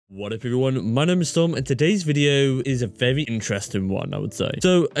What up everyone, my name is Storm and today's video is a very interesting one, I would say.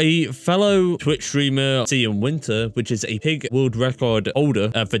 So a fellow Twitch streamer, CMWinter, which is a pig world record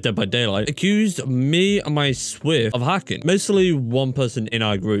holder for Dead by Daylight, accused me and my SWF of hacking. Mostly one person in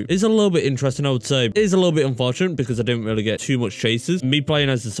our group. It's a little bit interesting, I would say. It is a little bit unfortunate because I didn't really get too much chases. Me playing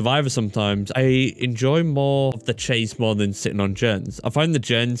as a survivor sometimes, I enjoy more of the chase more than sitting on gens. I find the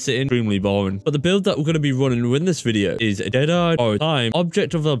gen sitting extremely boring. But the build that we're going to be running in this video is Dead-Eyed, Borrowed Time,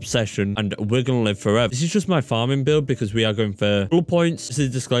 Object of Obsession, and We're Gonna Live Forever. This is just my farming build because we are going for full points. This is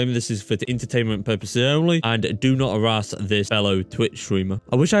a disclaimer, this is for entertainment purposes only, and do not harass this fellow Twitch streamer.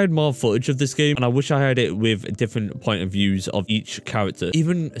 I wish I had more footage of this game, and I wish I had it with different point of views of each character.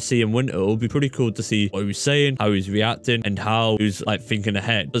 Even CMWinter, it would be pretty cool to see what he was saying, how he was reacting, and how he was like thinking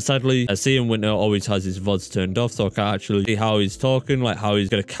ahead. But sadly, CMWinter always has his VODs turned off, so I can't actually see how he's talking, like how he's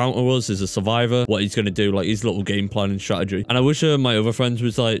gonna counter us as a survivor, what he's gonna do, like his little game plan and strategy. And I wish my other friends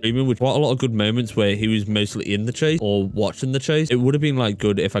was like streaming with quite a lot of good moments where he was mostly in the chase or watching the chase. It would have been like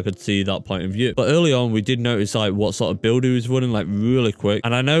good if I could see that point of view. But early on, we did notice like what sort of build he was running like really quick.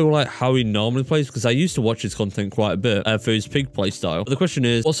 And I know like how he normally plays because I used to watch his content quite a bit for his pig play style. But the question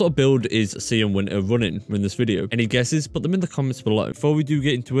is, what sort of build is CMWinter running in this video? Any guesses? Put them in the comments below. Before we do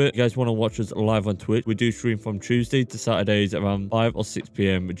get into it, you guys want to watch us live on Twitch, we do stream from Tuesday to Saturdays around 5 or 6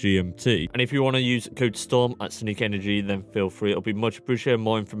 p.m. GMT. And if you want to use code STORM at Sneak Energy, then feel free. It'll be much appreciated.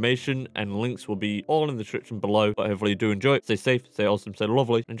 More information and links will be all in the description below. But hopefully you do enjoy it. Stay safe, stay awesome, stay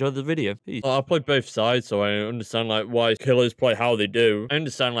lovely. Enjoy the video. Peace. I play both sides, so I understand like why killers play how they do. I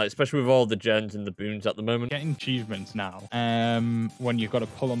understand like, especially with all the gens and the boons at the moment. Getting achievements now, when you've got to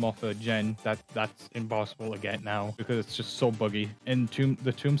pull them off a gen, that's impossible to get now because it's just so buggy. In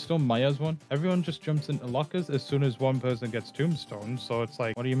the Tombstone Myers one, everyone just jumps into lockers as soon as one person gets tombstone, so it's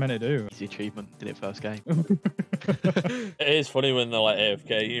like, what are you meant to do? Easy achievement, did it first game. It is funny when they're like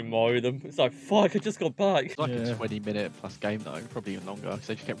AFK, you mow them. It's like, fuck, I just got back. It's like a 20-minute plus game though, probably even longer, because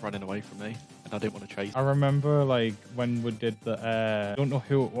they just kept running away from me, and I didn't want to chase. I remember like when we did the, I don't know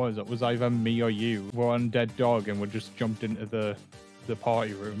who it was either me or you. We're on Dead Dog and we just jumped into the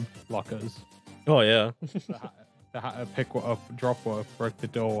party room lockers. Oh yeah. They had to pick what up, drop what, break the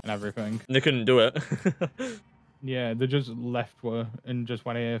door and everything. And they couldn't do it. Yeah, they just left were and just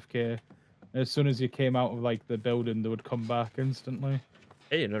went AFK. As soon as you came out of like the building, they would come back instantly.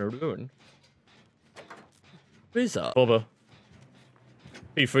 Hey, another ruin. What is that? Bubba.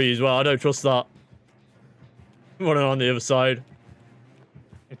 P3 as well, I don't trust that. Running on the other side.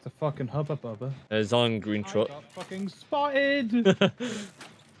 It's a fucking hubba bubba. There's on green truck. I got fucking spotted!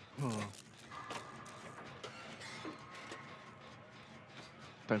 Oh.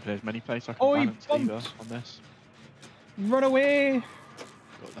 Don't play as many plays so I can balance either on this. Run away!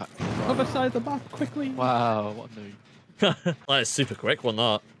 Got that. Other side of the map, quickly! Wow, what a noob. That's super quick one,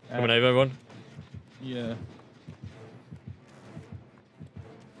 that. Coming over, everyone. Yeah.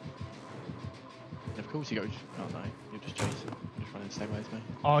 Of course he goes. Oh no, you're just chasing. You're just running the same way as me.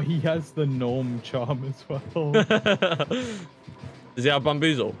 Oh, he has the gnome charm as well. Does he have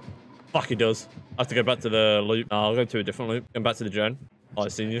bamboozle? Fuck, he does. I have to go back to the loop. No, I'll go to a different loop. Going back to the gen. Oh,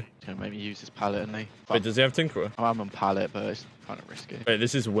 I've seen you. He's gonna make me use this pallet, isn't he? Wait, does he have Tinkerer? I'm on pallet, but it's kind of risky. Wait,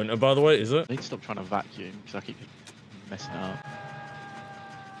 this is winter, by the way, is it? I need to stop trying to vacuum because I keep messing it up.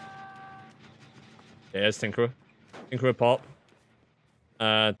 Yeah, it's Tinkerer. Tinkerer pop.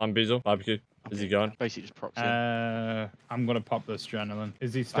 Bamboozle, barbecue. Is he going? Basically just props in. I'm gonna pop this adrenaline.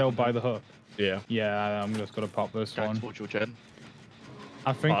 Is he still by the hook? Yeah. Yeah, I'm just gonna pop this Going one. towards your gen.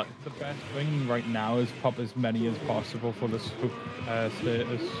 I think the best thing right now is pop as many as possible for this hook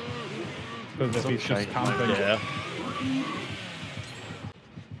status. Because if he's just camping... Yeah.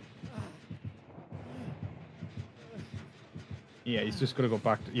 Yeah, he's just gonna go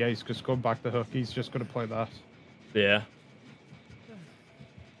back to... Yeah, he's just going back to hook. He's just gonna play that. Yeah.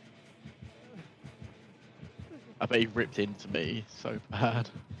 I bet he ripped into me so bad.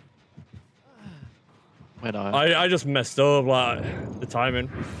 When I just messed up, like, the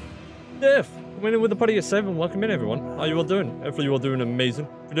timing. Diff, coming in with the party of 7. Welcome in, everyone. How you all doing? Hopefully you all doing amazing.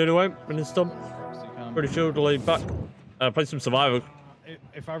 If you're doing alright, running stump. Pretty chill, laid back. Play some survival.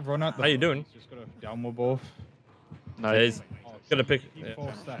 If I run out the... How you doing? He's just gonna downward both. No, he's gonna pick... Yeah.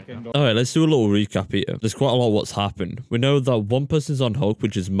 Alright, let's do a little recap here. There's quite a lot of what's happened. We know that one person's on Hulk,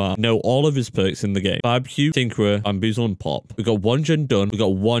 which is Matt. We know all of his perks in the game. Barbecue, Tinkerer, Bamboozle, and Pop. We got one gen done. We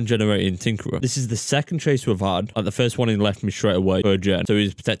got one generating Tinkerer. This is the second chase we've had. Like the first one, he left me straight away for a gen. So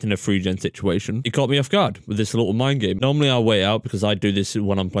he's protecting a free gen situation. He caught me off guard with this little mind game. Normally I wait out because I do this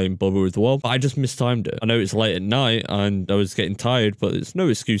when I'm playing Bubba as well. But I just mistimed it. I know it's late at night and I was getting tired, but it's no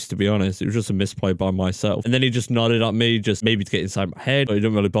excuse to be honest. It was just a misplay by myself. And then he just nodded at me, just maybe to get get inside my head, but it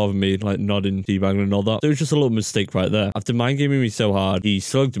didn't really bother me, like nodding, teabagging and all that. So it was just a little mistake right there. After mind gaming me so hard, he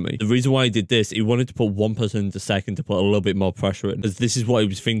slugged me. The reason why he did this, he wanted to put one person into second to put a little bit more pressure in, because this is what he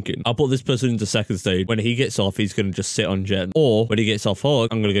was thinking. I'll put this person into second stage. When he gets off, he's going to just sit on gen. Or when he gets off hog,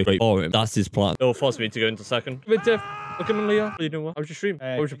 I'm going to go straight for him. That's his plan. It'll force me to go into second. Look at him, Leo. What are you doing? What? I was just streaming.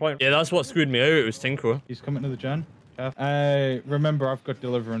 What was your point? Yeah, that's what screwed me over. It was Tinkerer. He's coming to the gen. Remember, I've got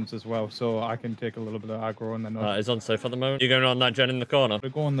deliverance as well, so I can take a little bit of aggro and then... He's on safe at the moment. You're going on that gen in the corner? We're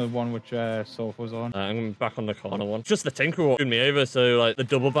going the one which Soph was on. I'm back on the corner one. Just the Tinkerer screwed me over, so like the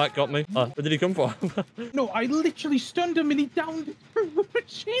double back got me. Where did he come from? No, I literally stunned him and he downed it.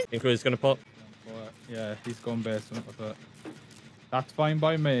 Tinkerer's going to pop. Yeah, he's going basement with it. That's fine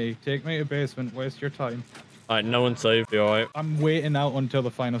by me. Take me to basement, waste your time. Alright, no one's safe. Be alright. I'm waiting out until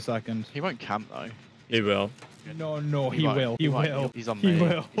the final second. He won't camp though. He will. No, he will. He will. He's on me.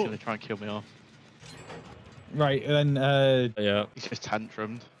 He's gonna try and kill me off. Right, then yeah. He's just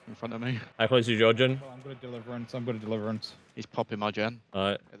tantrumed in front of me. How close is your gen? I'm gonna deliverance. He's popping my gen.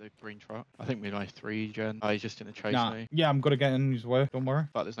 Alright. The green truck. I think we're like 3 gen. Oh, he's just gonna chase me. Yeah, I'm gonna get in his way. Don't worry.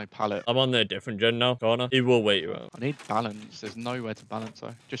 But there's no pallet. I'm on the different gen now, corner. He will wait you out. I need balance. There's nowhere to balance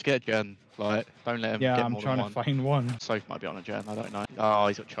though. Just get a gen. Like, don't let him get I'm more trying than to one. find one. Soph might be on a gen. I don't know. Oh,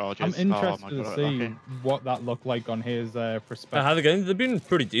 he's got charges. I'm interested oh, to see what that looked like on his perspective. How the games? They've been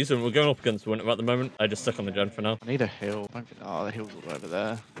pretty decent. We're going up against Winter at the moment. I just stuck on the gen for now. I need a hill. I don't think. Oh, the hill's all over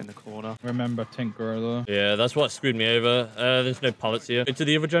there in the corner. Remember Tinkerer though. Yeah, that's what screwed me over. There's no pallets here. Go to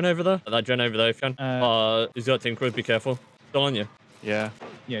the other gen over there. That gen over there, if you can. He's got Tinkerer. Be careful. Still on you. Yeah.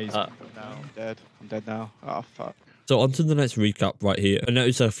 Yeah, he's now. I'm dead. I'm dead now. Oh, fuck. So on to the next recap right here. I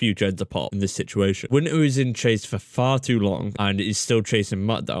noticed a few gens apart in this situation. Winter is in chase for far too long and is still chasing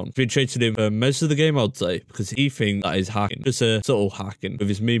Matt down. He's been chasing him for most of the game, I'd say, because he thinks that is hacking. Just a subtle hacking with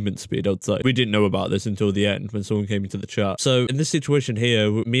his movement speed, I'd say. We didn't know about this until the end when someone came into the chat. So in this situation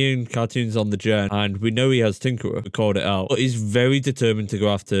here, me and Cartoon's on the gen and we know he has Tinkerer. We called it out. But he's very determined to go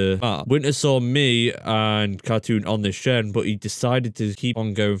after Matt. Winter saw me and Cartoon on this gen, but he decided to keep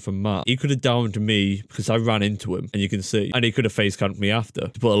on going for Matt. He could have downed me because I ran into him. And you can see. And he could have face camped me after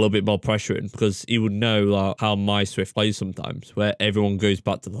to put a little bit more pressure in because he would know like, how my Swift plays sometimes where everyone goes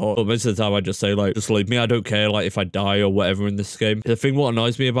back to the hut. But most of the time I just say like, just leave me. I don't care like if I die or whatever in this game. The thing what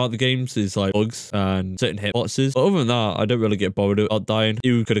annoys me about the games is like bugs and certain hitboxes. But other than that, I don't really get bothered about dying.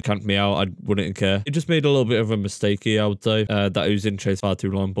 He could have camped me out. I wouldn't care. It just made a little bit of a mistake here, I would say. That he was in chase far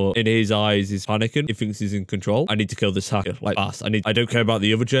too long. But in his eyes, he's panicking. He thinks he's in control. I need to kill this hacker like fast. I don't care about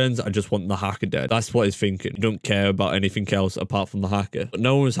the other gens. I just want the hacker dead. That's what he's thinking. He don't care about anything else apart from the hacker. But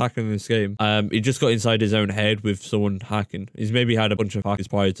no one was hacking in this game. He just got inside his own head with someone hacking. He's maybe had a bunch of hackers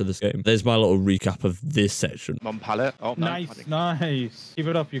prior to this game. There's my little recap of this section. I'm on pallet. Oh, no, nice. Keep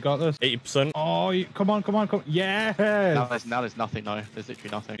it up. You got this. 80%. Oh, come on. Yes. Now there's nothing though. There's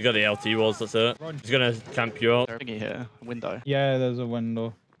literally nothing. You got the LT walls, that's it. Run. He's gonna camp you out. There's a thingy here. A window. Yeah, there's a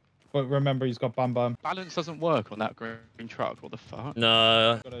window. But remember, he's got Bam Bam. Balance doesn't work on that green truck. What the fuck?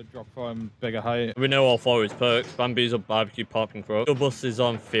 No. Gotta drop for him bigger height. We know all four his perks. Bambi's up barbecue, parking croak. Your bus is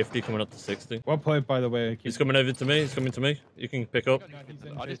on 50, coming up to 60. Well played, by the way. He's coming over to me. He's coming to me. You can pick up.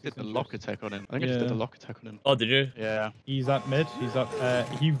 I just did the lock attack on him. I think I just did the lock attack on him. Oh, did you? Yeah. He's at mid. He's up.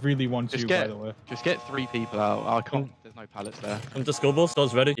 He really wants you, by the way. Just get 3 people out. I can't. There's no pallets there. Come to school bus.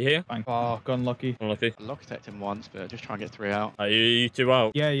 Door's ready. You here? Thank fuck, unlucky. Unlucky. I lock attacked him once, but just try and get 3 out. Are you two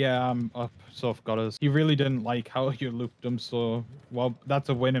out? Yeah, I'm up. Soph got us. He really didn't like how you looped him, so well, that's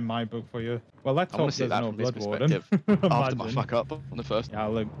a win in my book for you. Well, let's hope there's no blood warden. After my fuck up on the first. Yeah,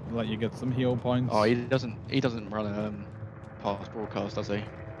 I'll let you get some heal points. Oh, he doesn't run a past broadcast, does he?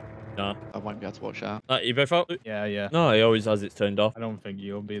 No. I won't be able to watch that. You both out? Yeah. No, he always has it turned off. I don't think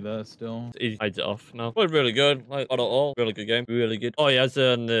you'll be there still. He hides it off now. Well, really good. Like, not at all. Really good game. Really good. Oh, he has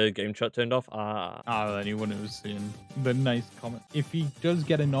the game chat turned off. Then he wouldn't have seen the nice comment. If he does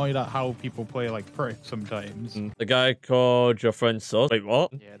get annoyed at how people play like pricks sometimes. The guy called your friend Sus. Wait,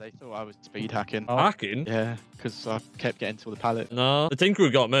 what? Yeah, they thought I was speed hacking. Oh. Hacking? Yeah, because I kept getting to the pallet. No, the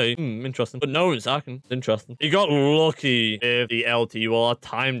Tinkerer got me. Interesting. But no one's hacking. Interesting. He got lucky with the LT wall. I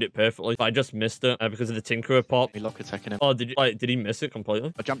timed it perfectly. But I just missed it because of the Tinkerer pop. He lock attacking him. Oh, did he miss it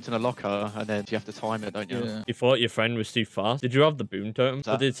completely? I jumped in a locker and then you have to time it, don't you? Yeah. You thought your friend was too fast. Did you have the boon totem?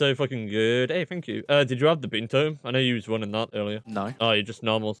 I did so fucking good. Hey, thank you. Did you have the boon totem? I know you was running that earlier. No. Oh, you're just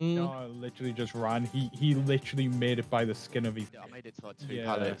normal. No, I literally just ran. He literally made it by the skin of his. Yeah, I made it to like 2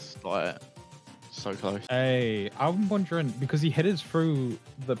 pallets. Like, so close. Hey, I'm wondering because he hit us through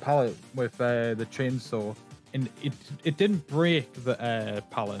the pallet with the chainsaw, and it didn't break the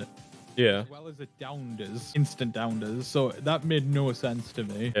pallet. Yeah. as well as it downers, instant downers. So that made no sense to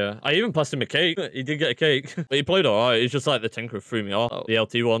me. Yeah, I even passed him a cake. He did get a cake, but he played all right. It's just like the tanker threw me off, the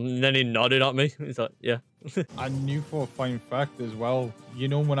LT one, and then he nodded at me. He's like, yeah. I knew for a fine fact as well, you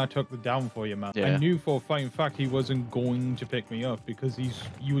know, when I took the down for you, man, Yeah. I knew for a fine fact he wasn't going to pick me up because he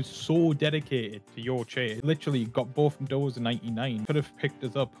was so dedicated to your chase. Literally got both doors in 99. Could have picked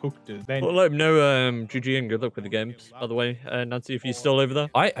us up, hooked us. Then Well, let him know, GG and good luck with the games, by the way, Nancy, if you're still over there.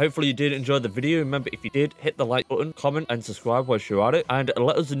 All right, hopefully you did enjoy the video. Remember, if you did, hit the like button, comment, and subscribe while you're at it, and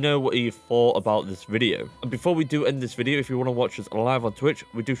let us know what you thought about this video. And before we do end this video, if you want to watch us live on Twitch,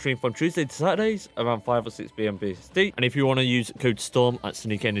 we do stream from Tuesday to Saturdays around 5 or 6 p.m. BST. And if you want to use code STORM at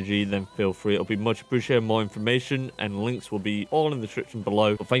Sneak Energy, then feel free. It'll be much appreciated. More information and links will be all in the description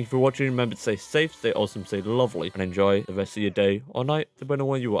below. But thank you for watching. Remember to stay safe, stay awesome, stay lovely, and enjoy the rest of your day or night, depending on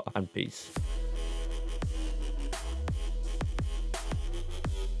where you are. And peace.